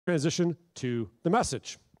transition to the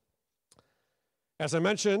message. As I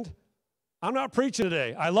mentioned, I'm not preaching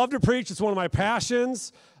today. I love to preach. It's one of my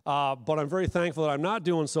passions, but I'm very thankful that I'm not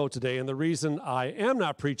doing so today. And the reason I am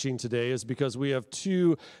not preaching today is because we have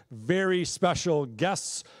two very special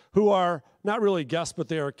guests who are not really guests, but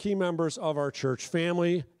they are key members of our church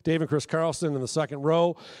family, Dave and Chris Carlson in the second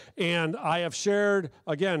row. And I have shared,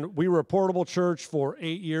 again, we were a portable church for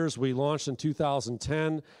 8 years. We launched in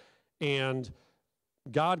 2010, and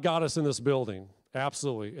God got us in this building.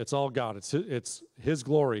 Absolutely. It's all God. It's His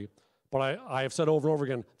glory. But I have said over and over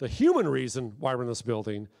again, the human reason why we're in this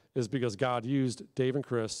building is because God used Dave and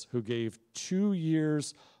Chris, who gave 2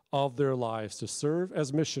 years of their lives to serve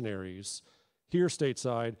as missionaries here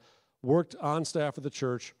stateside, worked on staff of the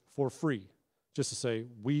church for free, just to say,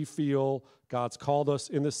 we feel God's called us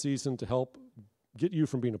in this season to help get you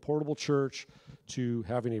from being a portable church to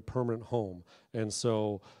having a permanent home. And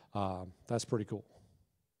so that's pretty cool.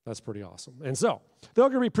 That's pretty awesome. And so they're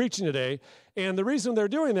going to be preaching today. And the reason they're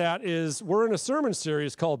doing that is we're in a sermon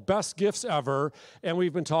series called Best Gifts Ever. And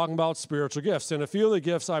we've been talking about spiritual gifts. And a few of the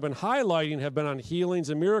gifts I've been highlighting have been on healings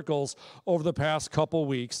and miracles over the past couple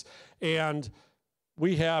weeks. And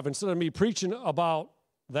we have, instead of me preaching about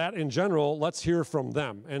that in general, let's hear from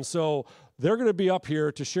them. And so they're going to be up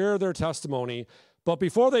here to share their testimony. But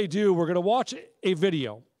before they do, we're going to watch a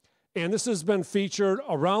video. And this has been featured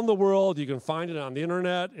around the world. You can find it on the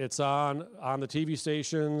internet. It's on the TV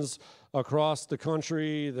stations across the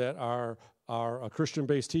country that are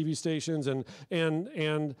Christian-based TV stations.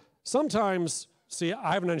 And sometimes, see,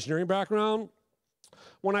 I have an engineering background.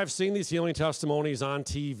 When I've seen these healing testimonies on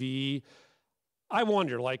TV, I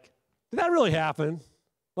wonder, like, did that really happen?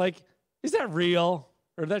 Like, is that real?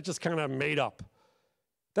 Or is that just kind of made up?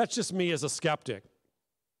 That's just me as a skeptic.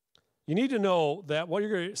 You need to know that what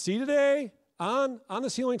you're going to see today on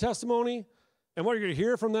this healing testimony and what you're going to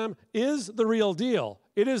hear from them is the real deal.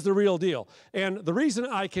 It is the real deal. And the reason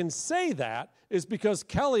I can say that is because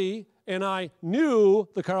Kellie and I knew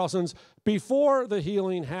the Carlsons before the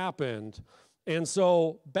healing happened. And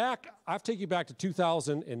so I've taken you back to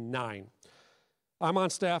 2009. I'm on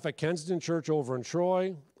staff at Kensington Church over in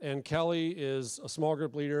Troy, and Kellie is a small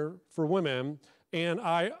group leader for women. And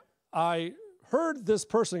I heard this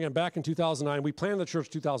person again back in 2009. We planted the church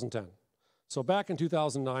 2010. So back in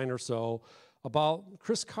 2009 or so, about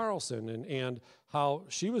Chris Carlson and how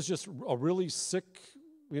she was just a really sick,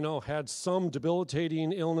 had some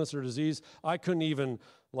debilitating illness or disease I couldn't even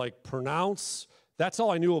pronounce. That's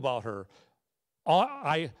all I knew about her.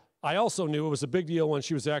 I also knew it was a big deal when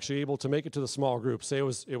she was actually able to make it to the small group. Say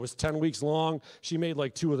it was 10 weeks long. She made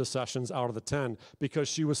 2 of the sessions out of the 10 because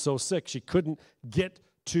she was so sick she couldn't get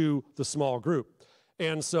to the small group.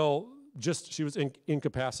 And so she was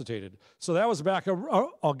incapacitated. So that was back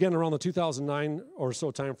again around the 2009 or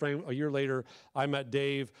so time frame. A year later, I met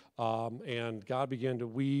Dave, and God began to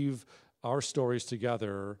weave our stories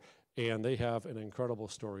together, and they have an incredible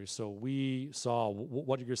story. So we saw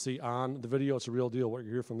what you're going to see on the video. It's a real deal. What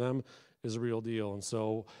you hear from them is a real deal. And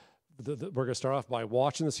so we're going to start off by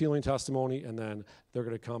watching this healing testimony, and then they're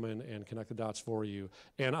going to come in and connect the dots for you.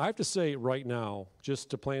 And I have to say right now, just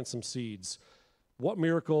to plant some seeds, what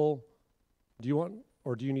miracle do you want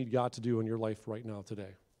or do you need God to do in your life right now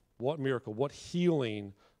today? What miracle, what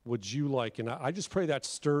healing would you like? And I just pray that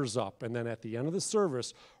stirs up. And then at the end of the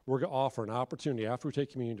service, we're going to offer an opportunity after we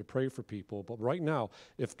take communion to pray for people. But right now,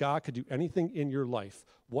 if God could do anything in your life,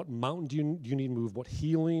 what mountain do you need moved? What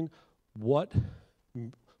healing?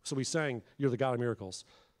 So we sang, you're the God of miracles.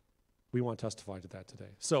 We want to testify to that today.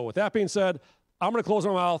 So with that being said, I'm going to close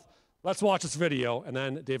my mouth. Let's watch this video, and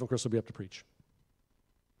then Dave and Chris will be up to preach.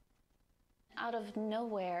 Out of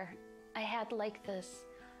nowhere, I had this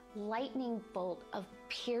lightning bolt of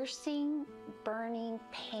piercing, burning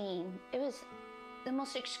pain. It was the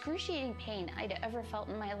most excruciating pain I'd ever felt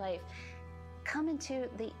in my life come into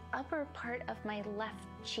the upper part of my left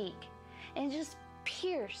cheek, and it just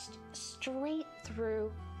pierced straight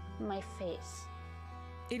through my face.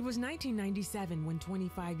 It was 1997 when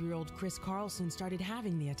 25-year-old Chris Carlson started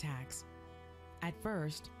having the attacks. At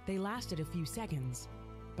first, they lasted a few seconds,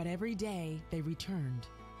 but every day they returned,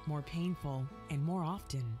 more painful and more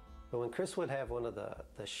often. But when Chris would have one of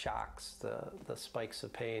the shocks, the spikes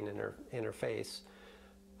of pain in her face,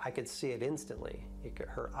 I could see it instantly.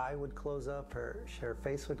 Her eye would close up, her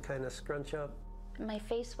face would kind of scrunch up. My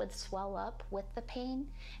face would swell up with the pain,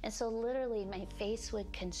 and so literally my face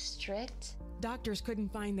would constrict. Doctors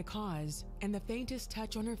couldn't find the cause, and the faintest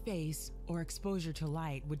touch on her face or exposure to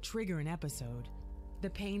light would trigger an episode. The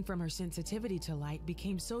pain from her sensitivity to light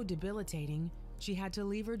became so debilitating, she had to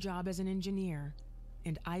leave her job as an engineer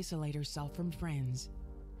and isolate herself from friends.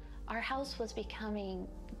 Our house was becoming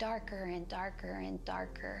darker and darker and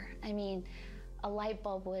darker. I mean, a light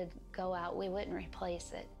bulb would go out, we wouldn't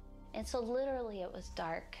replace it. And so literally it was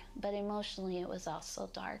dark, but emotionally it was also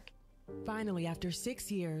dark. Finally, after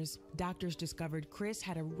 6 years, doctors discovered Chris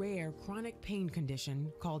had a rare chronic pain condition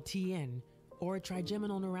called TN, or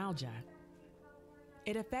trigeminal neuralgia.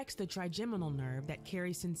 It affects the trigeminal nerve that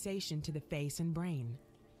carries sensation to the face and brain.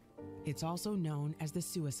 It's also known as the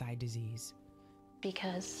suicide disease.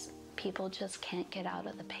 Because people just can't get out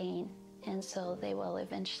of the pain, and so they will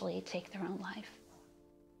eventually take their own life.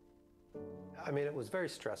 I mean, it was very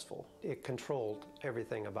stressful. It controlled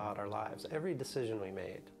everything about our lives, every decision we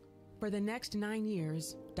made. For the next 9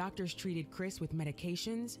 years, doctors treated Chris with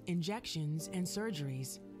medications, injections, and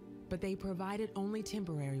surgeries, but they provided only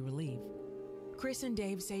temporary relief. Chris and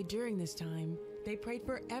Dave say during this time, they prayed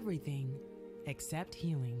for everything except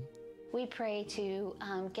healing. We pray to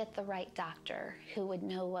get the right doctor who would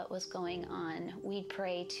know what was going on. We'd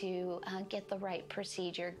pray to get the right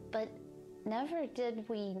procedure, but never did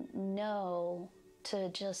we know to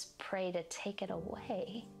just pray to take it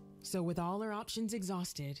away. So with all her options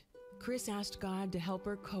exhausted, Chris asked God to help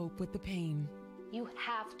her cope with the pain. You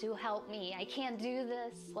have to help me. I can't do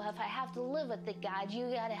this. Well, if I have to live with it, God, you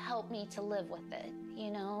got to help me to live with it.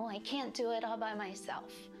 You know, I can't do it all by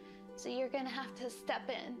myself. So you're going to have to step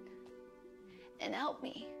in and help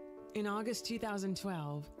me. In August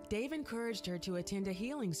 2012, Dave encouraged her to attend a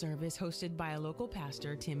healing service hosted by a local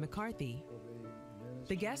pastor, Tim McCarthy.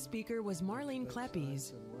 The guest speaker was Marlene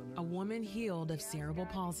Kleppies, a woman healed of cerebral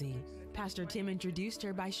palsy. Pastor Tim introduced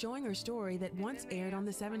her by showing her story that once aired on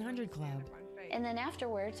the 700 Club. And then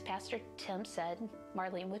afterwards, Pastor Tim said,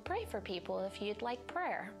 Marlene would pray for people if you'd like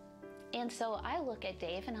prayer. And so I look at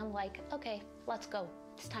Dave and I'm like, okay, let's go.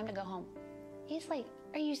 It's time to go home. He's like,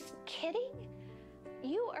 are you kidding?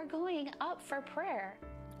 You are going up for prayer.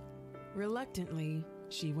 Reluctantly,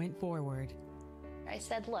 she went forward. I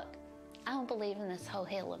said, look, I don't believe in this whole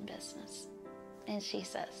healing business. And she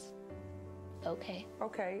says, okay.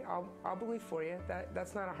 Okay, I'll believe for you.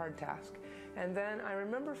 That's not a hard task. And then I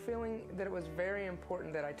remember feeling that it was very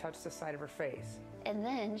important that I touch the side of her face. And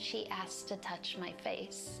then she asked to touch my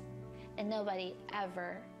face. And nobody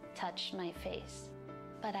ever touched my face,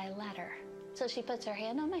 but I let her. So she puts her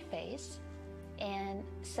hand on my face and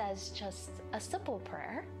says just a simple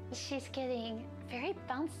prayer. She's getting very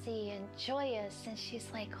bouncy and joyous, and she's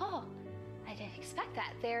like, oh, I didn't expect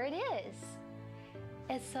that. There it is.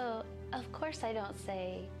 And so, of course, I don't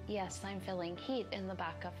say, yes, I'm feeling heat in the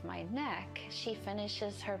back of my neck. She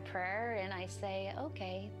finishes her prayer, and I say,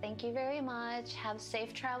 okay, thank you very much. Have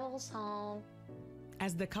safe travels home.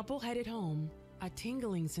 As the couple headed home, a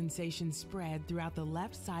tingling sensation spread throughout the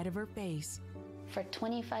left side of her face. For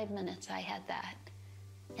 25 minutes, I had that.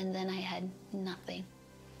 And then I had nothing.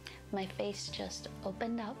 My face just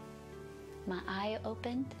opened up, my eye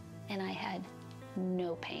opened, and I had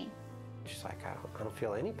no pain. She's like, I don't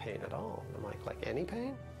feel any pain at all. I'm like any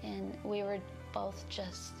pain? And we were both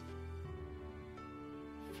just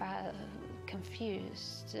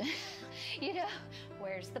confused. You know,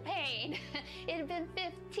 where's the pain? It had been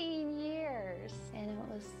 15 years, and it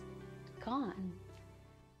was gone.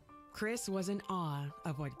 Chris was in awe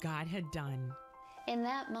of what God had done. In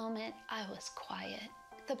that moment, I was quiet.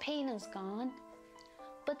 The pain is gone.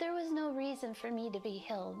 But there was no reason for me to be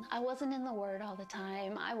healed. I wasn't in the Word all the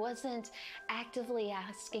time. I wasn't actively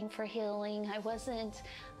asking for healing. I wasn't,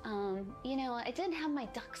 you know, I didn't have my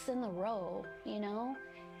ducks in the row, you know?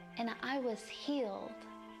 And I was healed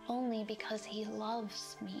only because He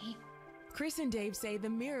loves me. Chris and Dave say the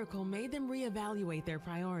miracle made them reevaluate their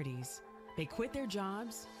priorities. They quit their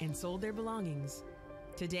jobs and sold their belongings.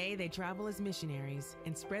 Today, they travel as missionaries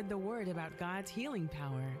and spread the word about God's healing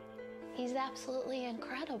power. He's absolutely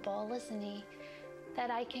incredible, isn't He?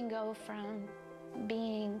 That I can go from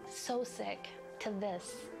being so sick to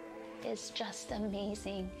this is just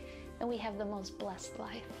amazing. And we have the most blessed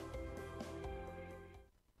life.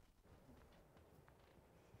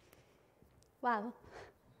 Wow.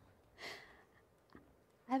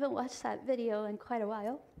 I haven't watched that video in quite a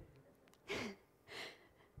while.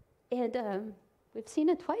 And we've seen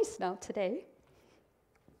it twice now today.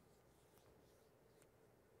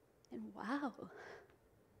 And wow.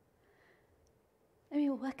 I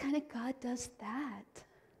mean, what kind of God does that?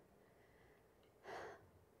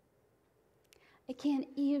 I can't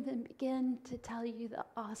even begin to tell you the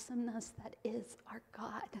awesomeness that is our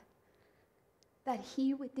God. That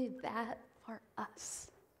He would do that for us.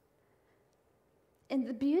 And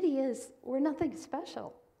the beauty is, we're nothing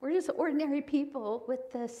special. We're just ordinary people with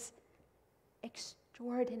this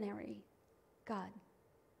extraordinary God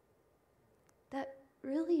that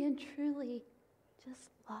really and truly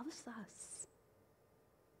just loves us.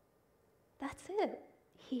 That's it.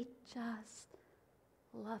 He just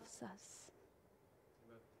loves us.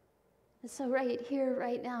 And so right here,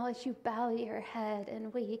 right now, as you bow your head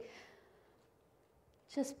and we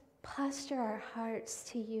just posture our hearts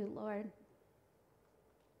to you, Lord.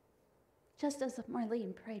 Just as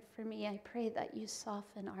Marlene prayed for me, I pray that you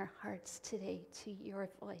soften our hearts today to your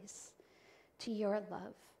voice, to your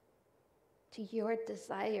love, to your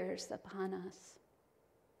desires upon us.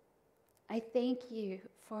 I thank you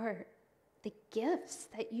for the gifts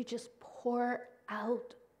that you just pour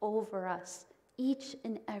out over us. Each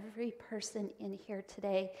and every person in here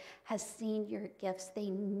today has seen your gifts. They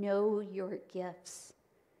know your gifts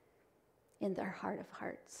in their heart of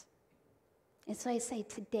hearts. And so I say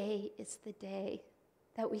today is the day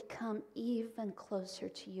that we come even closer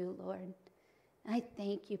to you, Lord. And I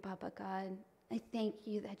thank you, Papa God. I thank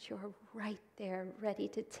you that you're right there ready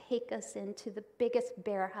to take us into the biggest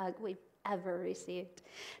bear hug we've ever received.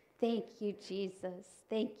 Thank you, Jesus.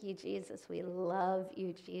 Thank you, Jesus. We love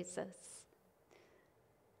you, Jesus.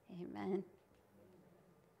 Amen.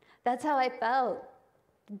 That's how I felt.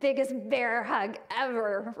 Biggest bear hug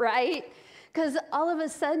ever, right? Because all of a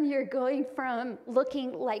sudden you're going from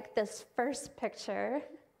looking like this first picture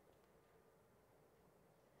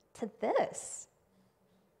to this.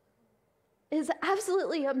 It's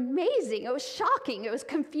absolutely amazing. It was shocking. It was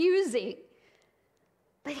confusing.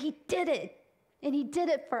 But he did it. And he did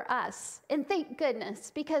it for us. And thank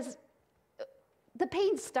goodness, because the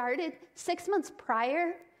pain started 6 months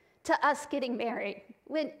prior to us getting married.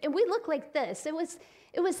 And we looked like this. It was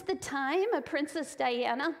the time of Princess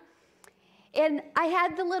Diana. And I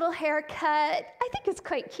had the little haircut. I think it's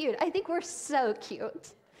quite cute. I think we're so cute.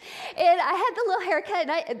 And I had the little haircut,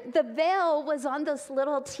 and the veil was on this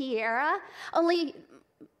little tiara, only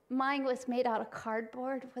mine was made out of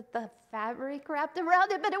cardboard with the fabric wrapped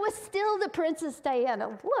around it, but it was still the Princess Diana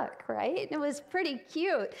look, right? It was pretty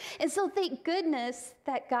cute. And so thank goodness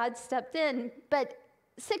that God stepped in. But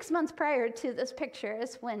 6 months prior to this picture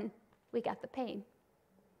is when we got the pain.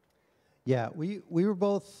 Yeah, we were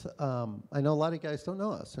both, I know a lot of guys don't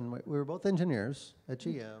know us, and we were both engineers at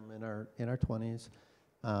GM in our 20s,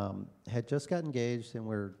 had just got engaged, and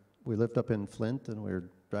we lived up in Flint, and we were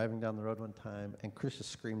driving down the road one time, and Chris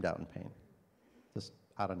just screamed out in pain, just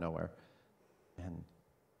out of nowhere. And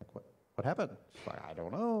like, what happened? She's like, I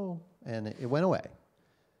don't know. And it went away.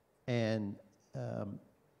 And,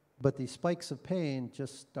 but these spikes of pain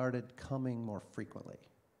just started coming more frequently.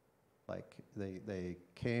 Like they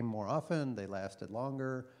came more often, they lasted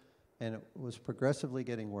longer, and it was progressively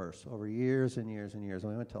getting worse over years and years and years.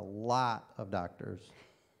 And we went to a lot of doctors,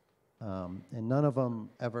 and none of them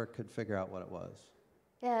ever could figure out what it was.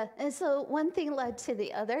 Yeah, and so one thing led to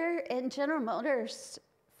the other, and General Motors,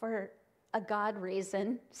 for a God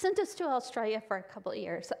reason, sent us to Australia for a couple of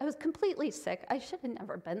years. I was completely sick. I should have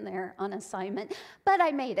never been there on assignment, but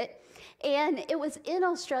I made it. And it was in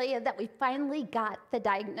Australia that we finally got the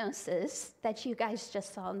diagnosis that you guys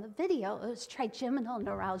just saw in the video. It was trigeminal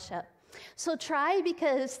neuralgia. So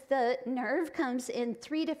because the nerve comes in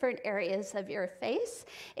 3 different areas of your face.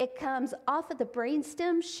 It comes off of the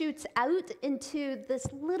brainstem, shoots out into this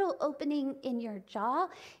little opening in your jaw,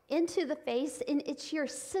 into the face, and it's your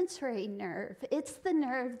sensory nerve. It's the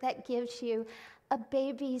nerve that gives you a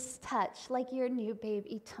baby's touch, like your new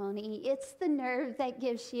baby, Tony. It's the nerve that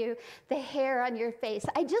gives you the hair on your face.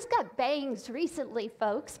 I just got bangs recently,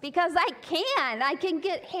 folks, because I can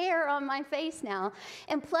get hair on my face now.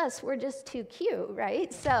 And plus, we're just too cute,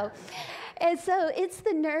 right? So it's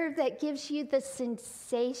the nerve that gives you the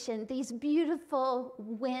sensation, these beautiful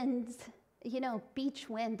winds, beach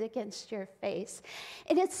wind against your face.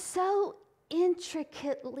 And it's so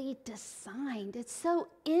intricately designed. It's so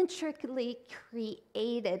intricately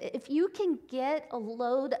created. If you can get a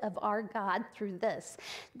load of our God through this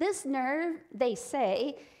nerve, they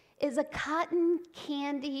say, is a cotton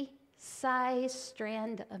candy size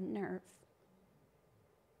strand of nerve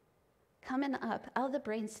coming up out of the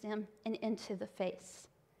brainstem and into the face.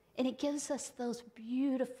 And it gives us those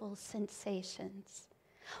beautiful sensations.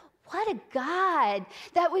 What a God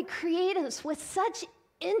that would create us with such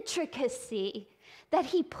intricacy that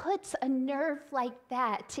he puts a nerve like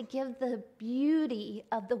that to give the beauty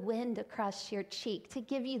of the wind across your cheek, to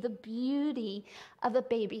give you the beauty of a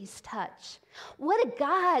baby's touch. What a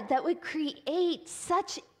God that would create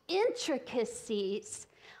such intricacies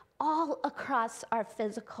all across our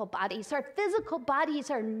physical bodies. Our physical bodies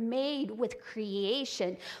are made with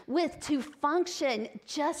creation, with to function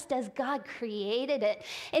just as God created it.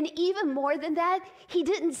 And even more than that, he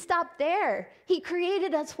didn't stop there. He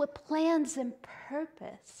created us with plans and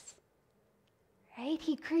purpose. Right?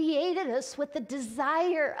 He created us with the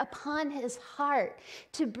desire upon his heart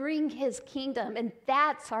to bring his kingdom, and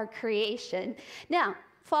that's our creation. Now,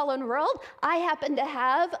 fallen world, I happen to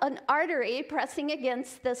have an artery pressing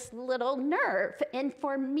against this little nerve. And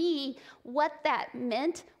for me, what that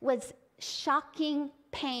meant was shocking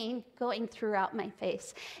pain going throughout my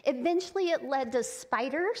face. Eventually, it led to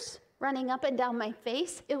spiders running up and down my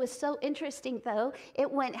face. It was so interesting, though. It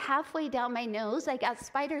went halfway down my nose. I got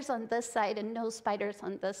spiders on this side and no spiders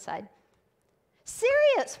on this side.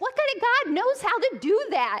 Serious. What kind of God knows how to do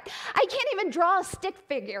that? I can't even draw a stick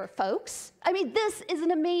figure, folks. I mean, this is an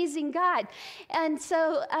amazing God. And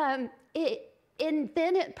so then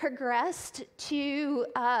it progressed to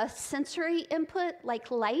sensory input like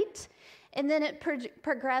light. And then it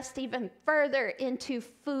progressed even further into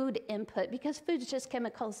food input, because food's just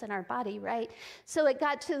chemicals in our body, right? So it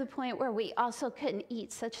got to the point where we also couldn't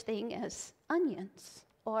eat such thing as onions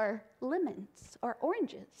or lemons or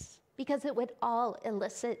oranges, because it would all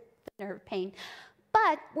elicit the nerve pain.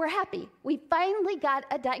 But we're happy. We finally got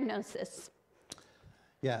a diagnosis.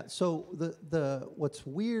 Yeah, so what's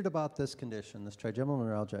weird about this condition, this trigeminal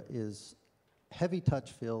neuralgia, is heavy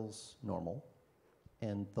touch feels normal.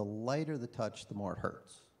 And the lighter the touch, the more it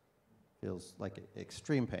hurts. Feels like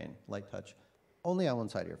extreme pain, light touch, only on one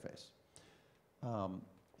side of your face.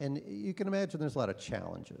 And you can imagine there's a lot of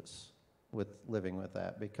challenges with living with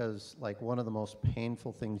that, because like one of the most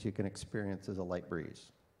painful things you can experience is a light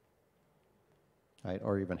breeze, right?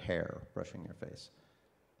 Or even hair brushing your face.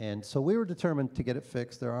 And so we were determined to get it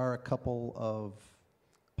fixed. There are a couple of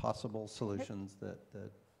possible solutions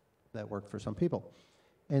that work for some people.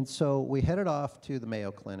 And so we headed off to the Mayo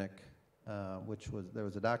Clinic, there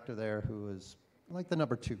was a doctor there who was like the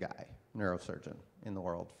number 2 guy, neurosurgeon in the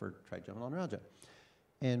world for trigeminal neuralgia.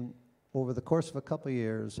 And over the course of a couple of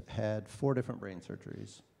years, had 4 different brain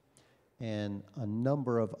surgeries and a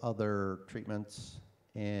number of other treatments.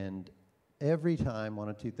 And every time 1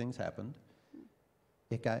 of 2 things happened,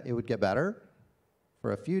 it would get better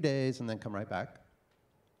for a few days and then come right back,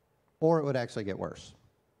 or it would actually get worse.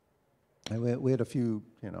 And we had a few,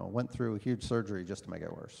 went through a huge surgery just to make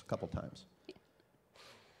it worse a couple times.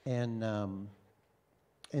 And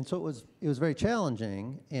so it was very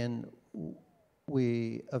challenging, and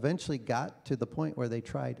we eventually got to the point where they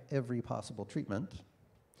tried every possible treatment,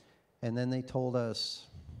 and then they told us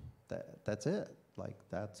that that's it. Like,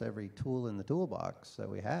 that's every tool in the toolbox that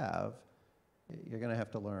we have. You're going to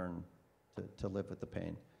have to learn to live with the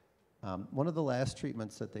pain. One of the last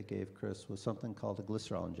treatments that they gave Chris was something called a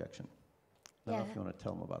glycerol injection. I don't know if you want to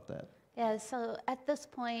tell them about that. Yeah, so at this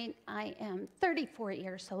point, I am 34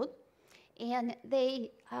 years old, and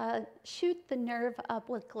they shoot the nerve up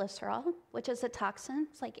with glycerol, which is a toxin.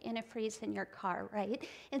 It's like antifreeze in your car, right?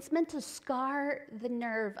 It's meant to scar the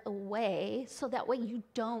nerve away so that way you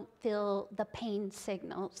don't feel the pain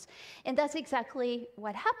signals. And that's exactly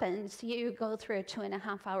what happens. You go through a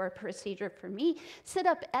 2.5-hour procedure for me, sit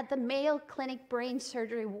up at the Mayo Clinic brain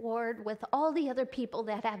surgery ward with all the other people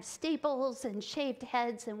that have staples and shaved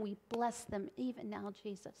heads, and we bless them even now,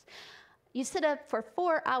 Jesus. You sit up for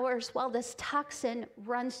 4 hours while this toxin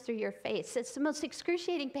runs through your face. It's the most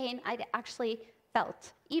excruciating pain I'd actually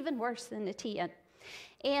felt, even worse than the TN.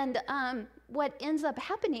 And what ends up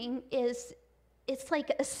happening is it's like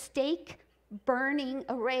a steak burning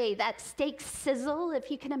away. That steak sizzle, if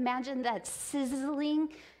you can imagine that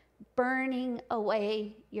sizzling, burning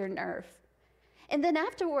away your nerve. And then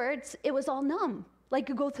afterwards, it was all numb. Like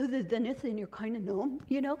you go through the dentist and you're kind of numb,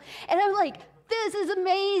 And I'm like, this is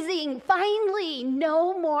amazing. Finally,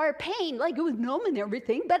 no more pain. Like it was numb and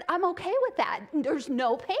everything, but I'm okay with that. There's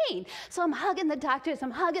no pain. So I'm hugging the doctors,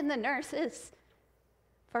 I'm hugging the nurses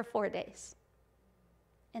for 4 days.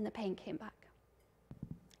 And the pain came back.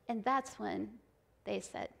 And that's when they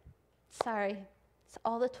said, sorry, it's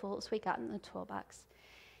all the tools we got in the toolbox.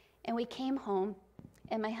 And we came home,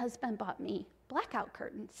 and my husband bought me blackout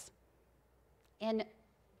curtains. And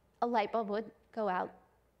a light bulb would go out,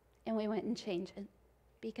 and we went and changed it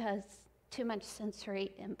because too much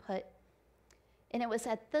sensory input. And it was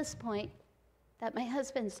at this point that my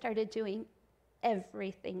husband started doing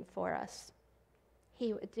everything for us.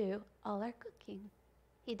 He would do all our cooking.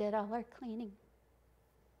 He did all our cleaning.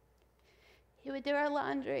 He would do our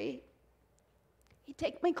laundry. He'd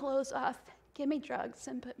take my clothes off, give me drugs,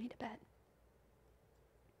 and put me to bed.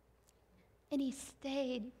 And he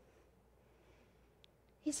stayed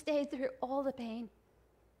He stayed through all the pain.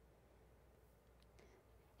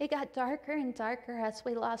 It got darker and darker as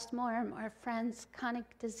we lost more and more friends.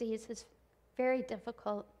 Chronic disease is very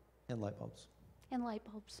difficult. And light bulbs. And light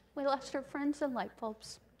bulbs. We lost our friends and light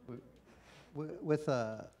bulbs. With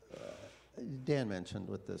Dan mentioned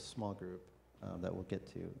with this small group that we'll get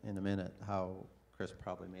to in a minute how Chris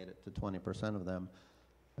probably made it to 20% of them,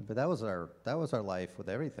 but that was our life with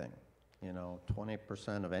everything.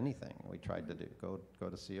 20% of anything we tried to do. Go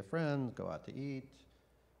to see a friend, go out to eat,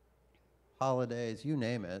 holidays, you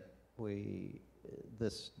name it.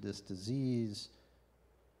 This disease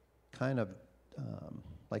kind of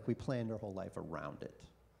like we planned our whole life around it.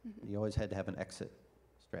 You always had to have an exit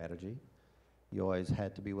strategy. You always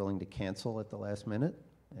had to be willing to cancel at the last minute,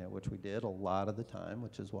 which we did a lot of the time,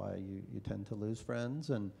 which is why you tend to lose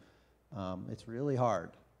friends. And it's really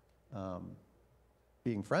hard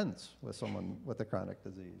being friends with someone with a chronic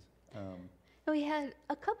disease. We had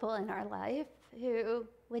a couple in our life who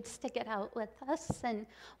would stick it out with us, and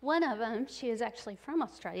one of them, she is actually from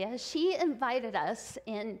Australia, she invited us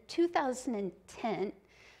in 2010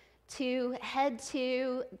 to head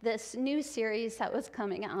to this new series that was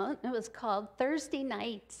coming out. It was called Thursday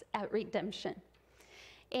Nights at Redemption.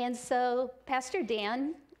 And so Pastor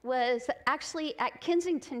Dan was actually at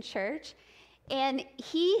Kensington Church, and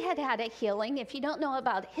he had had a healing. If you don't know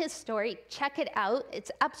about his story, check it out.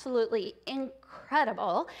 It's absolutely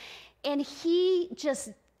incredible. And he just,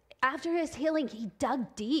 after his healing, he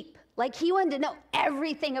dug deep. Like, he wanted to know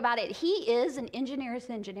everything about it. He is an engineer's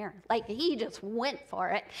engineer. Like, he just went for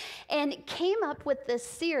it and came up with this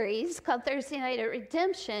series called Thursday Night at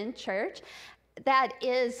Redemption Church that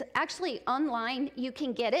is actually online. You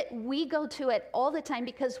can get it. We go to it all the time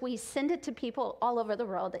because we send it to people all over the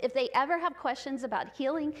world. If they ever have questions about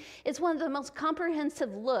healing, it's one of the most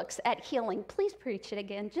comprehensive looks at healing. Please preach it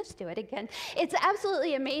again. Just do it again. It's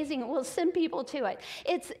absolutely amazing. We'll send people to it.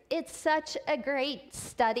 It's such a great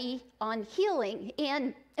study on healing.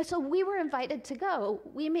 And so we were invited to go.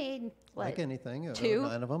 We made, what, like anything, 2?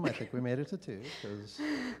 9 of them. I think we made it to 2 because...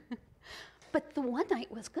 But the one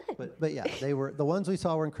night was good. But yeah, they were, the ones we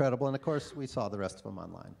saw were incredible, and of course we saw the rest of them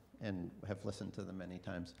online and have listened to them many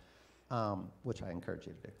times, which I encourage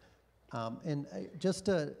you to do. And just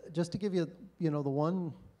to give you, the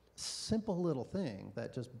one simple little thing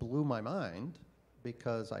that just blew my mind,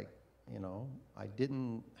 because I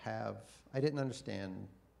didn't understand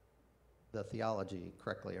the theology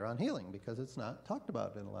correctly around healing, because it's not talked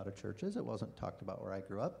about in a lot of churches. It wasn't talked about where I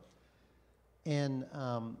grew up, and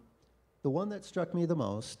the one that struck me the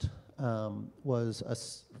most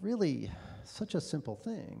was really such a simple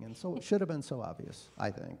thing, and so it should have been so obvious,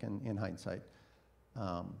 I think, in hindsight.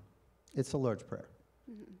 It's the Lord's Prayer,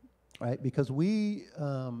 right? Because we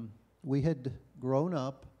had grown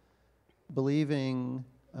up believing,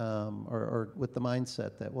 or with the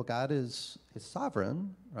mindset that, well, God is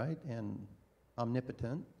sovereign, right, and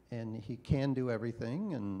omnipotent, and He can do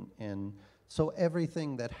everything, and so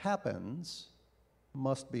everything that happens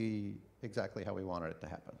must be exactly how we wanted it to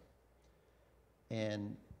happen.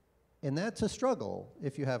 And that's a struggle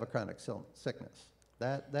if you have a chronic sickness.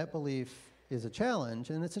 That belief is a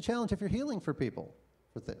challenge, and it's a challenge if you're healing for people,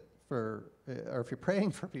 or if you're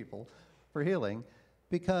praying for people for healing,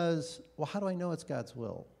 because, well, how do I know it's God's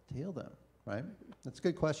will to heal them, right? That's a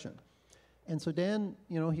good question. And so Dan,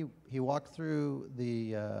 he walked through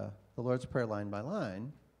the Lord's Prayer line by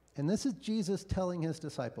line, and this is Jesus telling his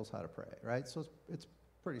disciples how to pray, right? So it's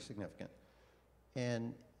pretty significant.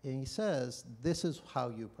 And he says, this is how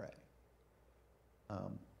you pray.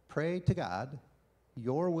 Pray to God,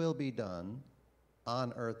 your will be done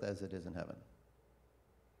on earth as it is in heaven.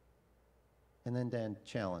 And then Dan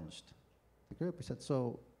challenged the group. He said,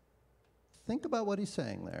 so think about what he's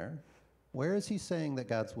saying there. Where is he saying that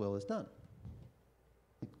God's will is done?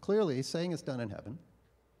 Clearly, he's saying it's done in heaven.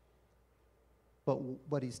 But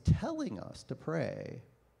what he's telling us to pray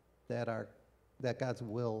that God's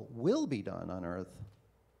will be done on earth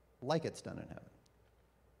like it's done in heaven.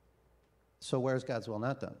 So where's God's will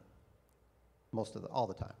not done? All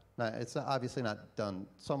the time. Now, it's obviously not done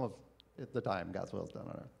some of the time God's will is done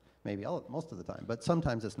on earth. Maybe most of the time, but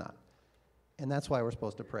sometimes it's not. And that's why we're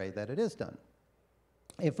supposed to pray that it is done.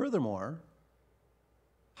 And furthermore,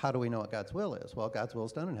 how do we know what God's will is? Well, God's will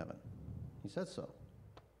is done in heaven. He says so.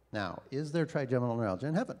 Now, is there trigeminal neuralgia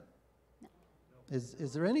in heaven? No.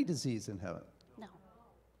 Is there any disease in heaven? No.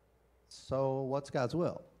 So what's God's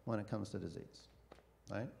will when it comes to disease,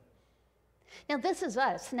 right? Now, this is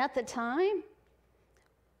us. And at the time,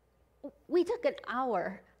 we took an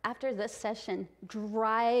hour after this session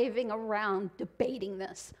driving around debating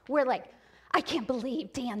this. We're like, I can't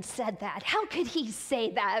believe Dan said that. How could he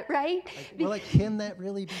say that, right? We're like, can that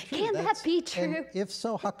really be true? Can that be true? And if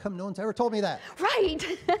so, how come no one's ever told me that? Right.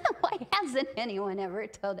 Why hasn't anyone ever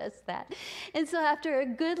told us that? And so after a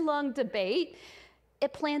good long debate,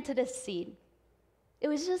 it planted a seed. It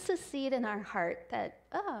was just a seed in our heart that,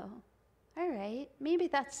 oh, all right, maybe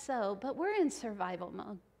that's so, but we're in survival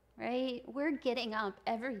mode, right? We're getting up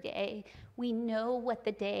every day. We know what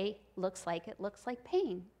the day looks like. It looks like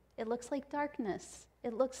pain. It looks like darkness.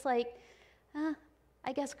 It looks like,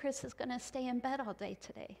 I guess Chris is going to stay in bed all day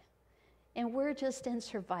today. And we're just in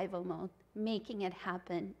survival mode, making it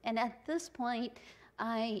happen. And at this point,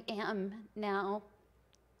 I am now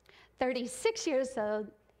 36 years old.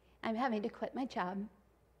 I'm having to quit my job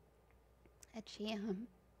at GM.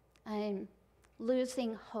 I'm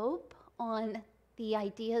losing hope on the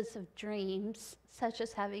ideas of dreams, such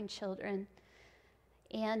as having children.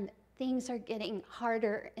 And things are getting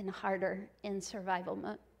harder and harder in survival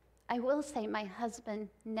mode. I will say my husband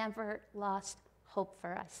never lost hope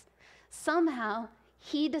for us. Somehow,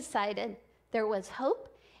 he decided there was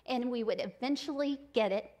hope and we would eventually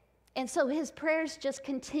get it. And so his prayers just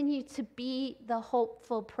continue to be the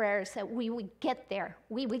hopeful prayers that we would get there.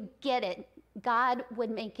 We would get it. God would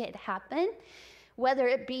make it happen. Whether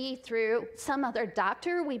it be through some other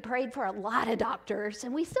doctor, we prayed for a lot of doctors,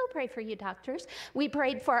 and we still pray for you doctors. We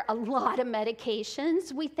prayed for a lot of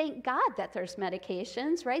medications. We thank God that there's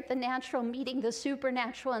medications, right? The natural meeting the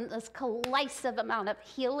supernatural and this collisive amount of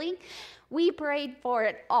healing. We prayed for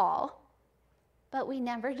it all, but we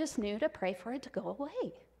never just knew to pray for it to go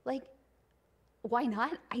away. Like, why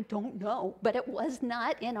not? I don't know, but it was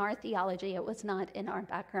not in our theology. It was not in our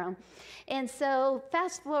background. And so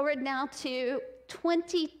fast forward now to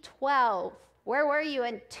 2012. Where were you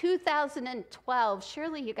in 2012?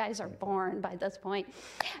 Surely you guys are born by this point.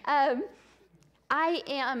 I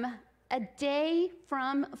am a day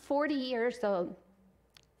from 40 years old.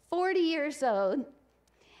 40 years old.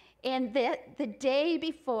 And the day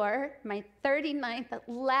before my 39th, the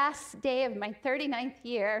last day of my 39th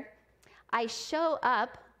year, I show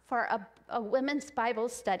up for a women's Bible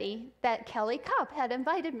study that Kellie Kopp had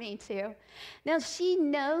invited me to. Now, she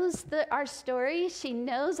knows our story. She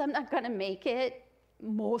knows I'm not going to make it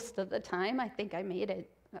most of the time. I think I made it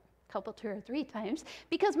a couple, 2 or 3 times,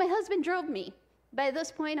 because my husband drove me. By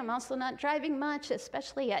this point, I'm also not driving much,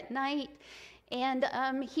 especially at night. And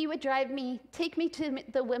he would take me to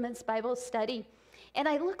the women's Bible study. And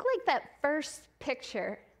I look like that first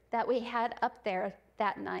picture that we had up there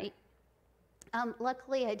that night.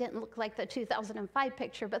 Luckily, I didn't look like the 2005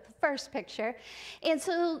 picture, but the first picture. And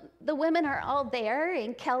so the women are all there,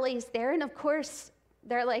 and Kellie's there. And of course,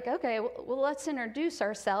 they're like, okay, well, let's introduce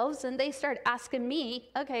ourselves. And they start asking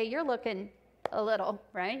me, okay, you're looking a little,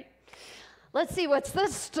 right? Let's see, what's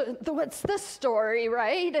this story,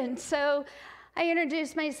 right? And so I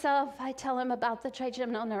introduce myself. I tell him about the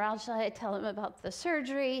trigeminal neuralgia. I tell him about the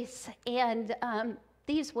surgeries. And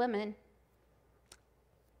these women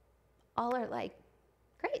all are like,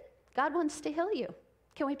 great, God wants to heal you.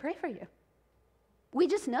 Can we pray for you? We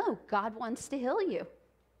just know God wants to heal you.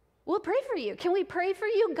 We'll pray for you. Can we pray for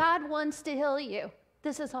you? God wants to heal you.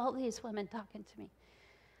 This is all these women talking to me.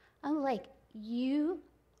 I'm like, you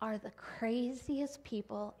are the craziest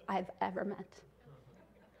people I've ever met.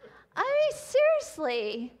 I mean,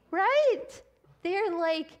 seriously, right? They're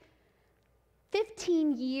like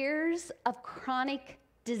 15 years of chronic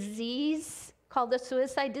disease called the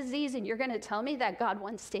suicide disease, and you're going to tell me that God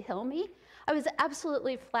wants to heal me? I was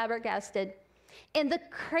absolutely flabbergasted. And the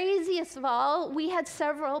craziest of all, we had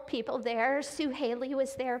several people there. Sue Haley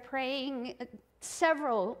was there praying.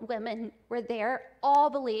 Several women were there. All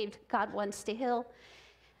believed God wants to heal.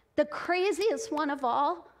 The craziest one of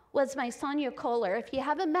all was my Sonia Kohler. If you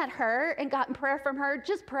haven't met her and gotten prayer from her,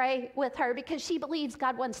 just pray with her, because she believes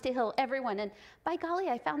God wants to heal everyone. And by golly,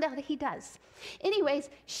 I found out that he does. Anyways,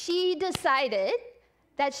 she decided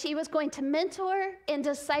that she was going to mentor and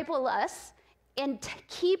disciple us and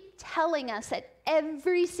keep telling us at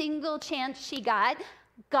every single chance she got,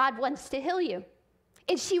 God wants to heal you.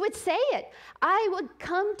 And she would say it. I would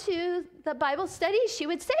come to the Bible study. She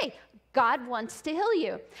would say, God wants to heal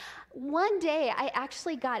you. One day, I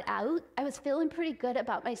actually got out. I was feeling pretty good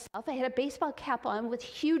about myself. I had a baseball cap on with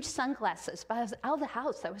huge sunglasses, but I was out of the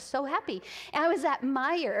house. I was so happy. And I was at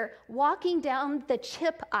Meijer, walking down the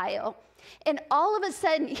chip aisle, and all of a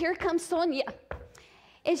sudden, here comes Sonia.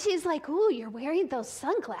 And she's like, ooh, you're wearing those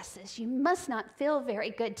sunglasses. You must not feel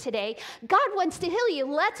very good today. God wants to heal you.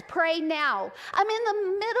 Let's pray now. I'm in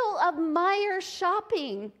the middle of Meijer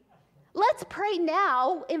shopping. Let's pray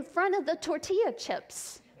now in front of the tortilla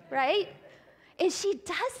chips. Right? And she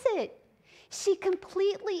does it. She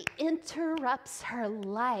completely interrupts her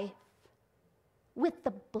life with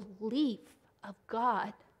the belief of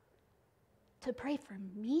God to pray for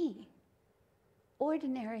me.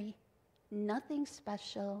 Ordinary, nothing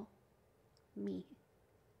special, me.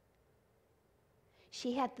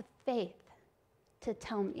 She had the faith to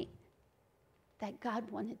tell me that God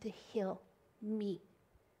wanted to heal me.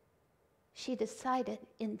 She decided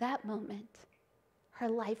in that moment her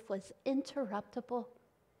life was interruptible.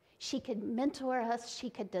 She could mentor us,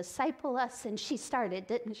 she could disciple us, and she started,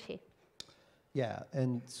 didn't she? Yeah,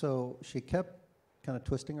 and so she kept kind of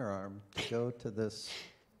twisting her arm to go to this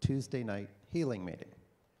Tuesday night healing meeting.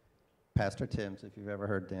 Pastor Tim's, if you've ever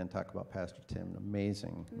heard Dan talk about Pastor Tim,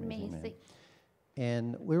 amazing man.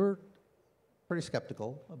 And we were pretty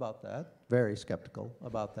skeptical about that, very skeptical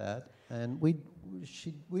about that. And we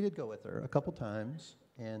did go with her a couple times,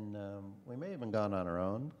 and we may have even gone on our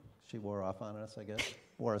own. She wore off on us, I guess,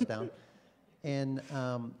 wore us down. And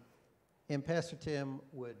Pastor Tim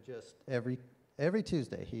would just, every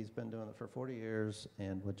Tuesday, he's been doing it for 40 years,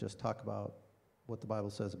 and would just talk about what the Bible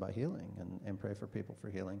says about healing and pray for people for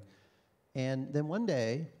healing. And then one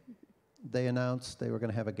day, they announced they were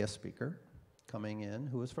going to have a guest speaker coming in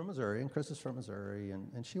who was from Missouri, and Chris is from Missouri,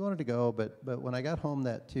 and she wanted to go, but when I got home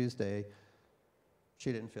that Tuesday,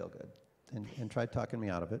 she didn't feel good and tried talking me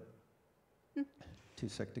out of it. Too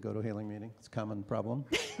sick to go to a healing meeting. It's a common problem.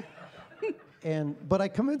 But I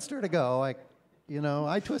convinced her to go.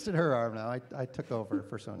 I twisted her arm now. I took over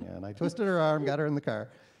for Sonia, and I twisted her arm, got her in the car,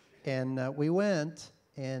 and we went,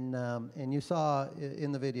 and you saw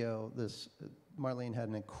in the video this, Marlene had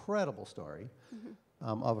an incredible story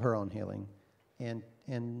of her own healing.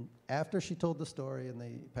 And after she told the story,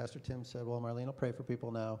 and Pastor Tim said, well, Marlene will pray for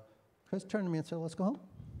people now, Chris turned to me and said, let's go home.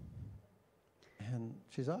 And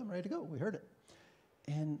she said, I'm ready to go. We heard it.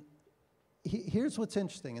 And here's what's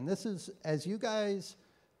interesting, and this is, as you guys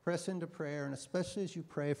press into prayer, and especially as you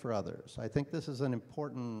pray for others, I think this is an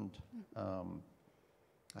important,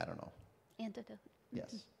 Antidote.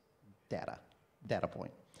 Yes, data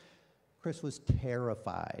point. Chris was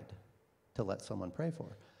terrified to let someone pray for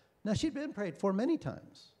her. Now, she'd been prayed for many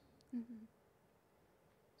times.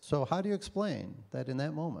 So how do you explain that in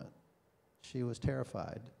that moment she was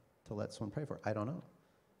terrified to let someone pray for her? I don't know.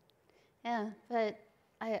 Yeah, but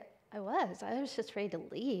I was just ready to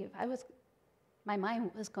leave. My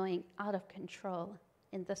mind was going out of control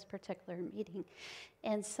in this particular meeting.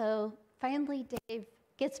 And so finally Dave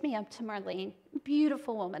gets me up to Marlene,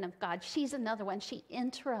 beautiful woman of God. She's another one. She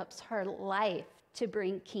interrupts her life to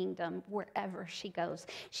bring kingdom wherever she goes.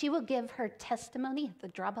 She will give her testimony at the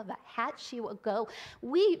drop of a hat. She will go.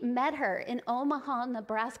 We met her in Omaha,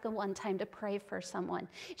 Nebraska one time to pray for someone.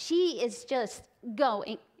 She is just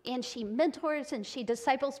going, and she mentors and she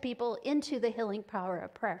disciples people into the healing power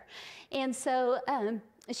of prayer. And so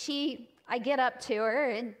I get up to her,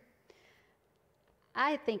 and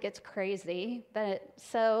I think it's crazy, but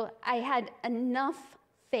so I had enough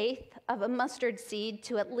faith of a mustard seed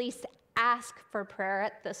to at least ask for prayer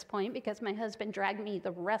at this point, because my husband dragged me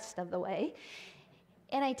the rest of the way.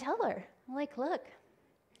 And I tell her, like, look,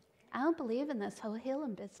 I don't believe in this whole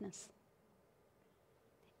healing business.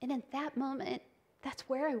 And in that moment, that's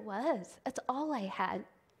where I was. That's all I had.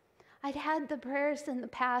 I'd had the prayers in the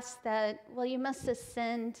past that, well, you must have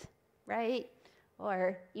sinned, right?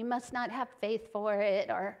 Or you must not have faith for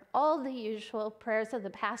it, or all the usual prayers of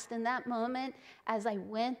the past. In that moment, as I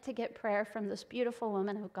went to get prayer from this beautiful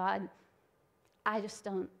woman of God, I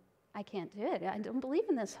can't do it. I don't believe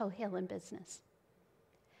in this whole healing business.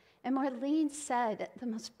 And Marlene said the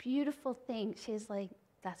most beautiful thing. She's like,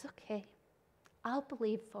 that's okay. I'll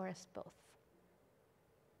believe for us both.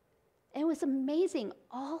 It was amazing.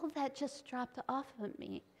 All of that just dropped off of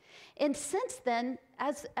me. And since then,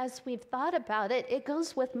 as we've thought about it, it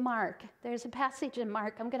goes with Mark. There's a passage in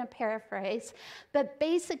Mark, I'm going to paraphrase, but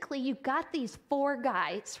basically you've got these 4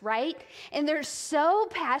 guys, right? And they're so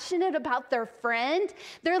passionate about their friend.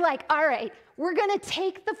 They're like, all right, we're going to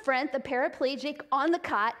take the friend, the paraplegic, on the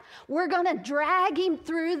cot. We're going to drag him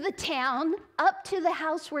through the town up to the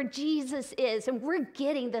house where Jesus is. And we're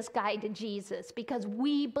getting this guy to Jesus because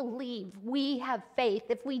we believe, we have faith.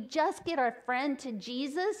 If we just get our friend to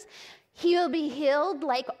Jesus, he'll be healed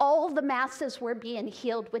like all the masses were being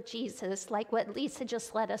healed with Jesus, like what Lisa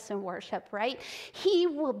just led us in worship, right? He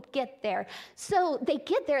will get there. So they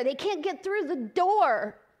get there. They can't get through the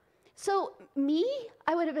door. So me,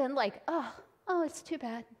 I would have been like, oh, it's too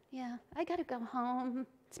bad. Yeah, I got to go home.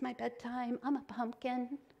 It's my bedtime. I'm a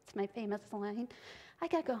pumpkin. It's my famous line. I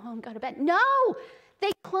got to go home, go to bed. No,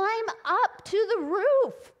 they climb up to the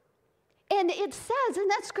roof. And it says in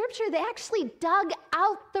that scripture, they actually dug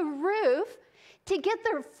out the roof to get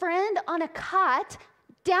their friend on a cot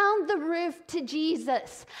down the roof to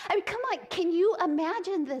Jesus. I mean, come on, can you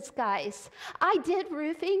imagine this, guys? I did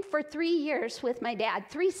roofing for 3 years with my dad,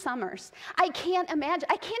 3 summers. I can't imagine,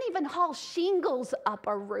 I can't even haul shingles up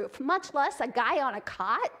a roof, much less a guy on a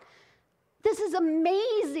cot. This is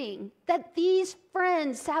amazing that these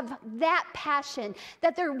friends have that passion,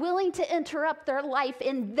 that they're willing to interrupt their life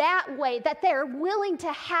in that way, that they're willing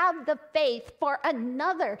to have the faith for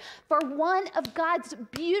another, for one of God's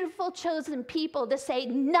beautiful chosen people to say,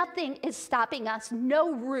 nothing is stopping us,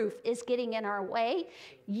 no roof is getting in our way,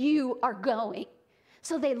 you are going.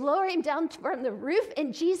 So they lower him down from the roof,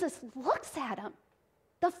 and Jesus looks at him.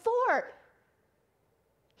 The 4.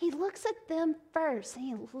 He looks at them first, and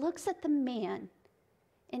he looks at the man,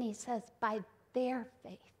 and he says, by their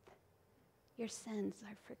faith, your sins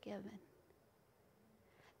are forgiven.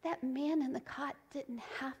 That man in the cot didn't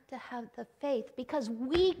have to have the faith because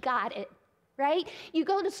we got it, right? You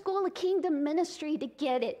go to school of kingdom ministry to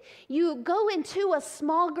get it. You go into a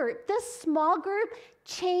small group. This small group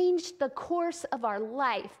changed the course of our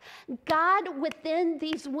life. God within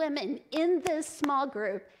these women in this small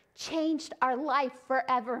group changed our life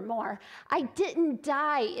forevermore. I didn't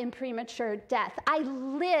die in premature death. I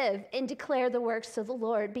live and declare the works of the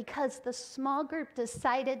Lord because the small group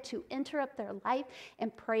decided to interrupt their life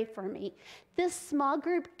and pray for me. This small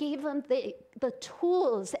group gave them the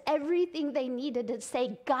tools, everything they needed to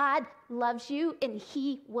say, God loves you and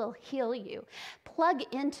he will heal you. Plug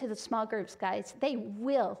into the small groups, guys. They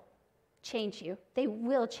will change you. They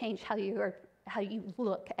will change how you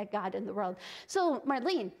look at God in the world. So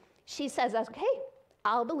Marlene, she says, okay,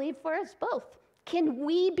 I'll believe for us both. Can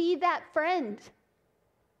we be that friend?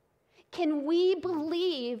 Can we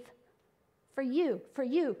believe for you, for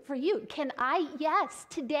you, for you? Can I? Yes,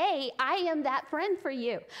 today I am that friend for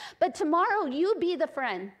you. But tomorrow you be the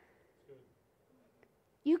friend.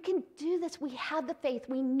 You can do this. We have the faith.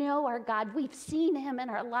 We know our God. We've seen him in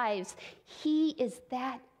our lives. He is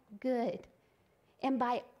that good. And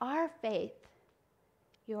by our faith,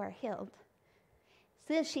 you are healed.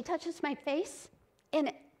 So she touches my face,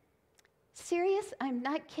 and serious, I'm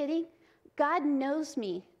not kidding. God knows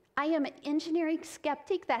me. I am an engineering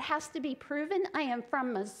skeptic that has to be proven. I am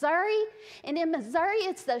from Missouri, and in Missouri,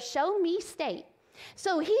 it's the show me state.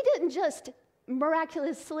 So he didn't just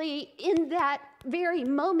miraculously, in that very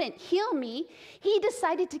moment, heal me. He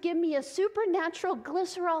decided to give me a supernatural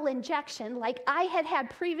glycerol injection like I had had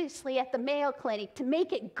previously at the Mayo Clinic to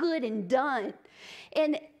make it good and done.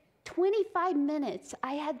 In 25 minutes,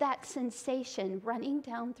 I had that sensation running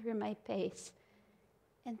down through my face,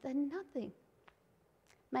 and then nothing.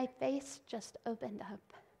 My face just opened up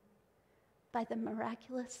by the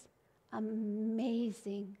miraculous,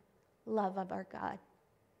 amazing love of our God.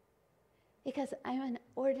 Because I'm an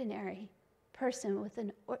ordinary person with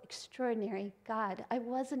an extraordinary God. I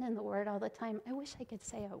wasn't in the Word all the time. I wish I could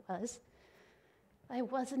say I was. I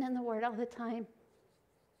wasn't in the Word all the time.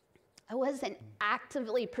 I wasn't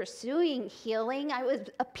actively pursuing healing. I was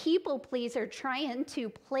a people pleaser trying to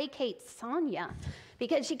placate Sonia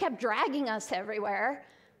because she kept dragging us everywhere.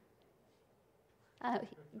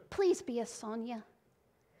 Please be a Sonia.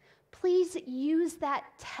 Please use that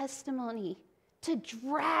testimony to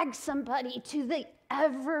drag somebody to the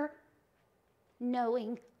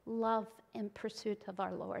ever-knowing love and pursuit of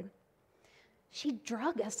our Lord. She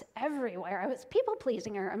drug us everywhere. I was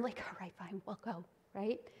people-pleasing her. I'm like, all right, fine, we'll go,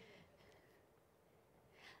 right?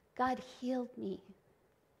 God healed me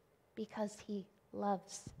because he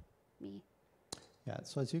loves me. Yeah,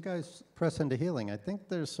 so as you guys press into healing, I think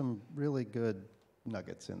there's some really good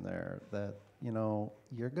nuggets in there that, you know,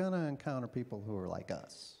 you're going to encounter people who are like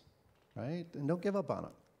us, right? And don't give up on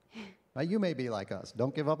them. Right? You may be like us.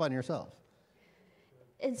 Don't give up on yourself.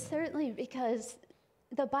 It's certainly because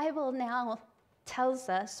the Bible now tells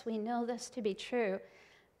us, we know this to be true,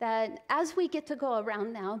 that as we get to go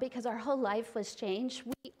around now, because our whole life was changed,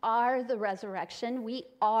 we are the resurrection, we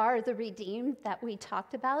are the redeemed that we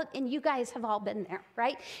talked about, and you guys have all been there,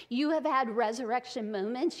 right? You have had resurrection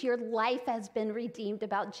moments. Your life has been redeemed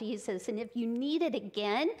about Jesus, and if you need it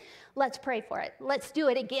again, let's pray for it. Let's do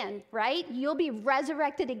it again, right? You'll be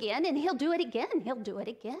resurrected again, and he'll do it again. He'll do it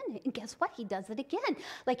again, and guess what? He does it again,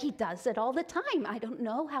 like he does it all the time. I don't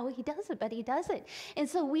know how he does it, but he does it. And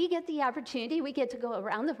so we get the opportunity, we get to go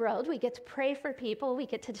around the road, we get to pray for people, we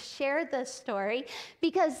get to share this story,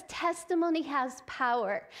 because testimony has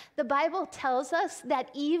power. The Bible tells us that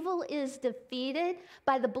evil is defeated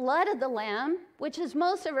by the blood of the Lamb, which is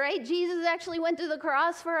most of it, right? Jesus actually went to the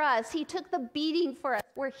cross for us. He took the beating for us.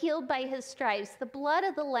 We're healed by his stripes. The blood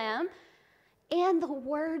of the Lamb and the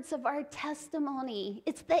words of our testimony.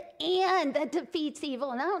 It's the and that defeats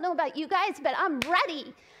evil. And I don't know about you guys, but I'm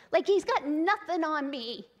ready. Like he's got nothing on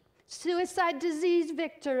me. Suicide, disease,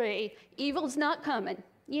 victory. Evil's not coming.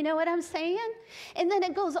 You know what I'm saying? And then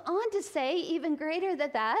it goes on to say, even greater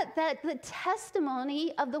than that, that the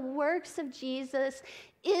testimony of the works of Jesus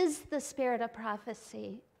is the spirit of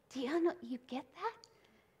prophecy. Do you know, you get that?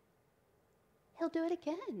 He'll do it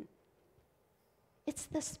again. It's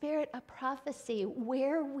the spirit of prophecy.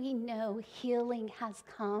 Where we know healing has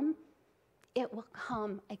come, it will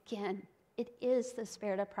come again. It is the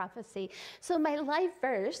spirit of prophecy. So my life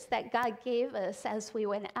verse that God gave us as we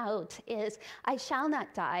went out is, I shall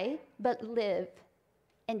not die, but live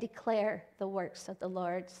and declare the works of the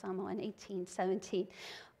Lord, Psalm 118:17.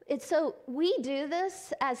 And so we do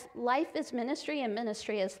this as life is ministry and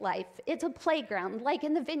ministry is life. It's a playground, like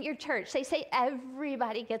in the Vineyard Church. They say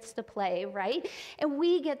everybody gets to play, right? And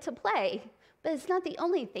we get to play, but it's not the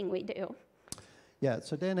only thing we do. Yeah,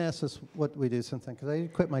 so Dan asked us what we do something, because I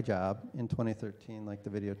quit my job in 2013, like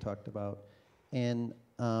the video talked about. And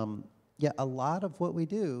yeah, a lot of what we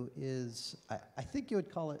do is, I think you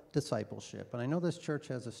would call it discipleship. And I know this church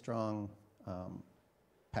has a strong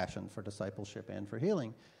passion for discipleship and for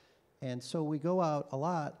healing. And so we go out a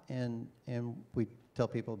lot and we tell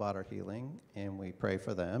people about our healing, and we pray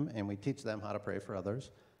for them, and we teach them how to pray for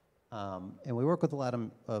others. And we work with a lot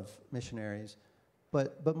of missionaries.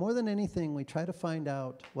 But more than anything, we try to find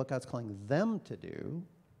out what God's calling them to do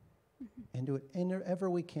and do it whenever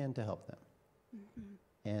we can to help them.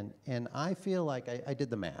 And I feel like I did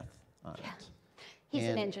the math on it. He's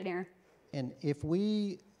an engineer. And if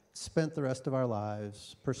we spent the rest of our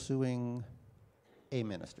lives pursuing a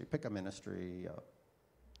ministry, pick a ministry,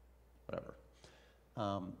 whatever,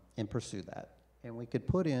 and pursue that, and we could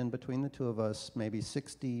put in, between the two of us, maybe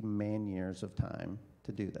 60 man-years of time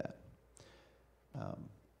to do that.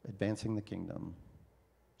 Advancing the kingdom,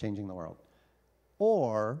 changing the world.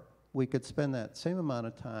 Or we could spend that same amount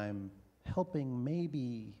of time helping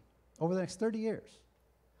maybe, over the next 30 years,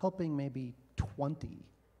 helping maybe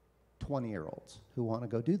 20-year-olds who want to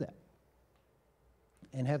go do that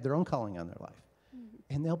and have their own calling on their life.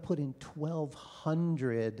 And they'll put in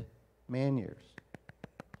 1,200 man-years.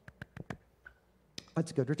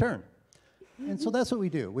 That's a good return. And so that's what we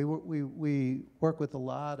do. We work with a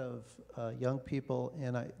lot of young people,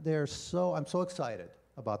 and I'm so excited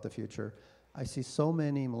about the future. I see so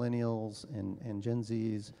many millennials and Gen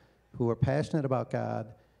Zs who are passionate about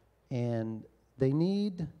God, and they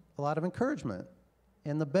need a lot of encouragement.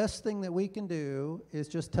 And the best thing that we can do is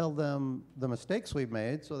just tell them the mistakes we've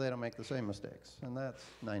made so they don't make the same mistakes. And that's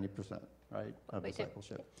 90%, right, of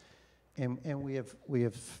discipleship. And we have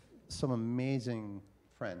some amazing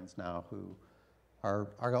friends now who are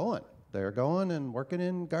going. They're going and working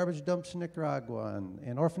in garbage dumps in Nicaragua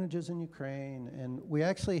and orphanages in Ukraine. And we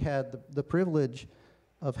actually had the privilege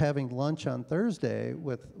of having lunch on Thursday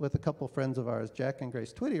with a couple friends of ours, Jack and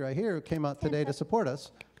Grace Twitty right here, who came out today to support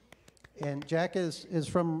us. And Jack is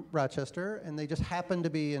from Rochester, and they just happened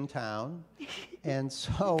to be in town. And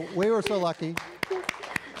so we were so lucky.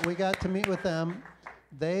 We got to meet with them.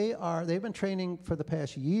 They've been training for the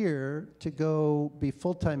past year to go be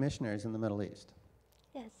full-time missionaries in the Middle East.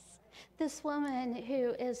 Yes. This woman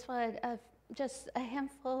who is just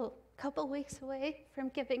a couple weeks away from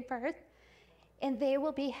giving birth, and they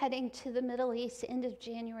will be heading to the Middle East end of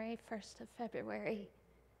January, 1st of February,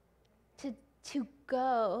 to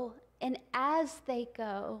go, and as they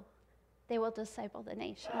go, they will disciple the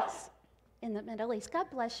nations in the Middle East. God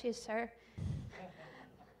bless you, sir.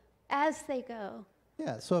 As they go.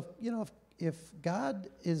 Yeah, so if God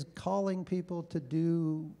is calling people to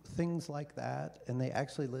do things like that, and they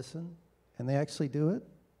actually listen, and they actually do it,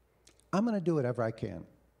 I'm going to do whatever I can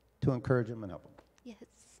to encourage them and help them. Yes.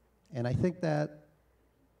 And I think that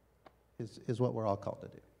is what we're all called to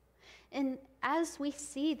do. And as we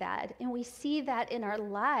see that, and we see that in our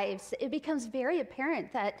lives, it becomes very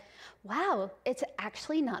apparent that, wow, it's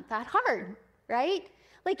actually not that hard, right?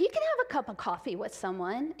 Like you can have a cup of coffee with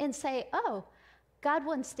someone and say, oh, God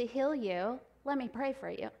wants to heal you. Let me pray for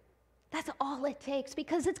you. That's all it takes,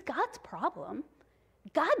 because it's God's problem.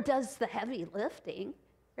 God does the heavy lifting,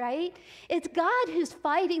 right? It's God who's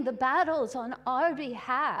fighting the battles on our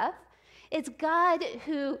behalf. It's God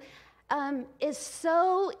who is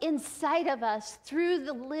so inside of us through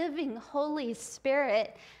the living Holy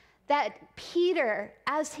Spirit that Peter,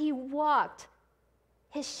 as he walked,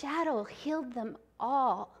 his shadow healed them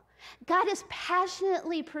all. God is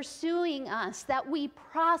passionately pursuing us that we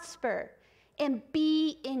prosper and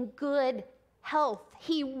be in good health.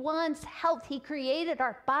 He wants health. He created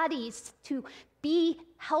our bodies to be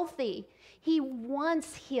healthy. He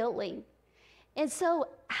wants healing. And so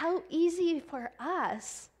how easy for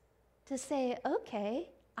us to say, okay,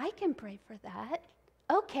 I can pray for that.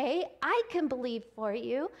 Okay, I can believe for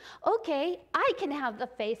you. Okay, I can have the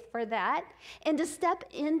faith for that. And to step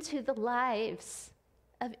into the lives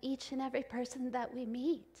of each and every person that we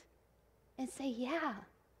meet and say, yeah,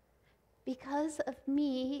 because of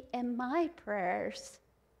me and my prayers,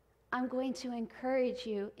 I'm going to encourage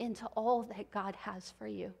you into all that God has for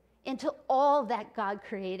you, into all that God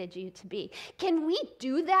created you to be. Can we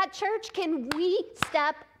do that, church? Can we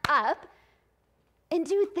step up and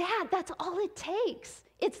do that? That's all it takes.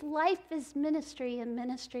 It's life is ministry, and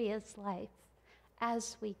ministry is life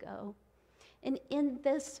as we go. And in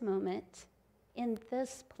this moment, in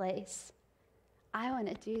this place, I want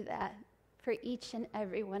to do that for each and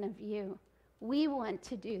every one of you. We want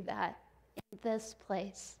to do that in this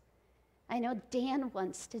place. I know Dan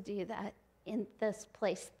wants to do that in this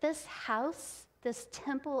place. This house, this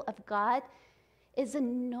temple of God, is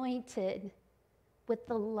anointed with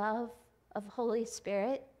the love of Holy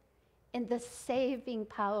Spirit and the saving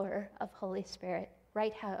power of Holy Spirit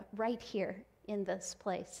right here in this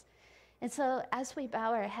place. And so as we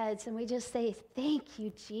bow our heads and we just say, thank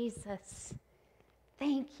you, Jesus.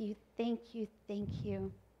 Thank you, thank you, thank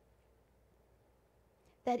you.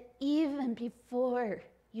 That even before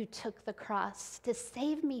you took the cross to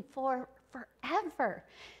save me for forever,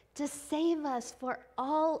 to save us for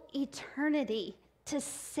all eternity, to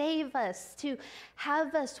save us, to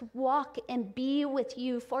have us walk and be with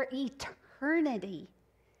you for eternity.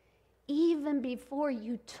 Even before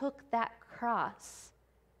you took that cross,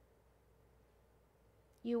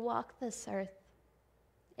 you walked this earth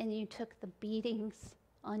and you took the beatings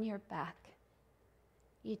on your back.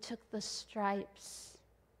 You took the stripes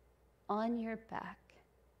on your back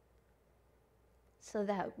so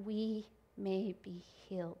that we may be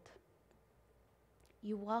healed.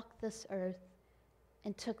 You walked this earth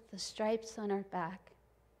and took the stripes on our back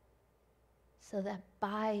so that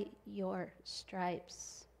by your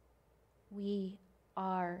stripes we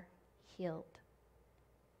are healed.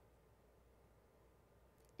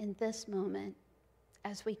 In this moment,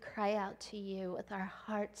 as we cry out to you with our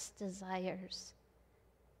heart's desires,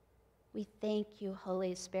 we thank you,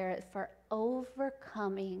 Holy Spirit, for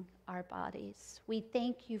overcoming our bodies. We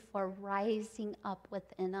thank you for rising up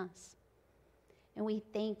within us. And we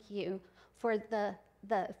thank you for the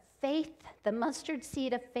faith, the mustard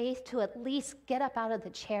seed of faith to at least get up out of the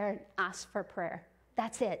chair and ask for prayer.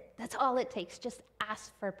 That's it. That's all it takes. Just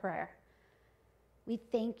ask for prayer. We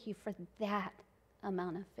thank you for that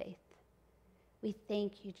amount of faith. We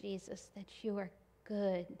thank you, Jesus, that you are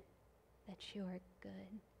good, that you are good.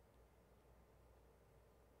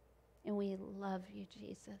 And we love you,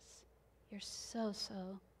 Jesus. You're so,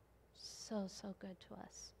 so, so, so good to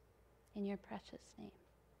us. In your precious name,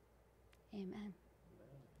 amen.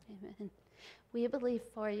 Amen. We believe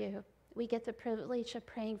for you. We get the privilege of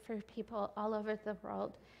praying for people all over the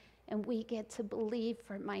world. And we get to believe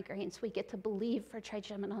for migraines. We get to believe for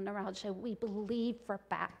trigeminal neuralgia. We believe for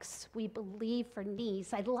backs. We believe for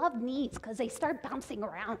knees. I love knees because they start bouncing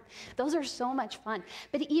around. Those are so much fun.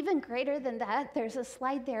 But even greater than that, there's a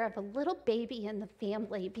slide there of a little baby in the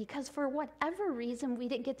family because for whatever reason, we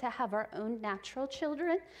didn't get to have our own natural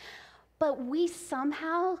children. But we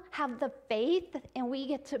somehow have the faith and we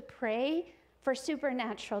get to pray for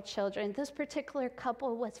supernatural children. This particular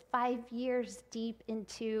couple was 5 years deep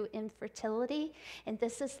into infertility, and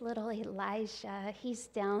this is little Elijah. He's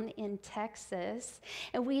down in Texas,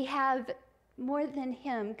 and we have more than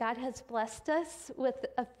him. God has blessed us with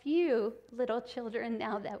a few little children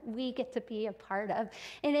now that we get to be a part of,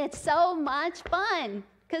 and it's so much fun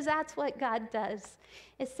because that's what God does.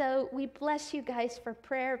 And so we bless you guys for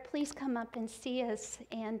prayer. Please come up and see us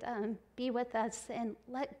and be with us and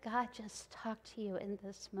let God just talk to you in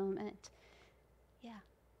this moment. Yeah.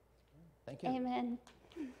 Thank you. Amen.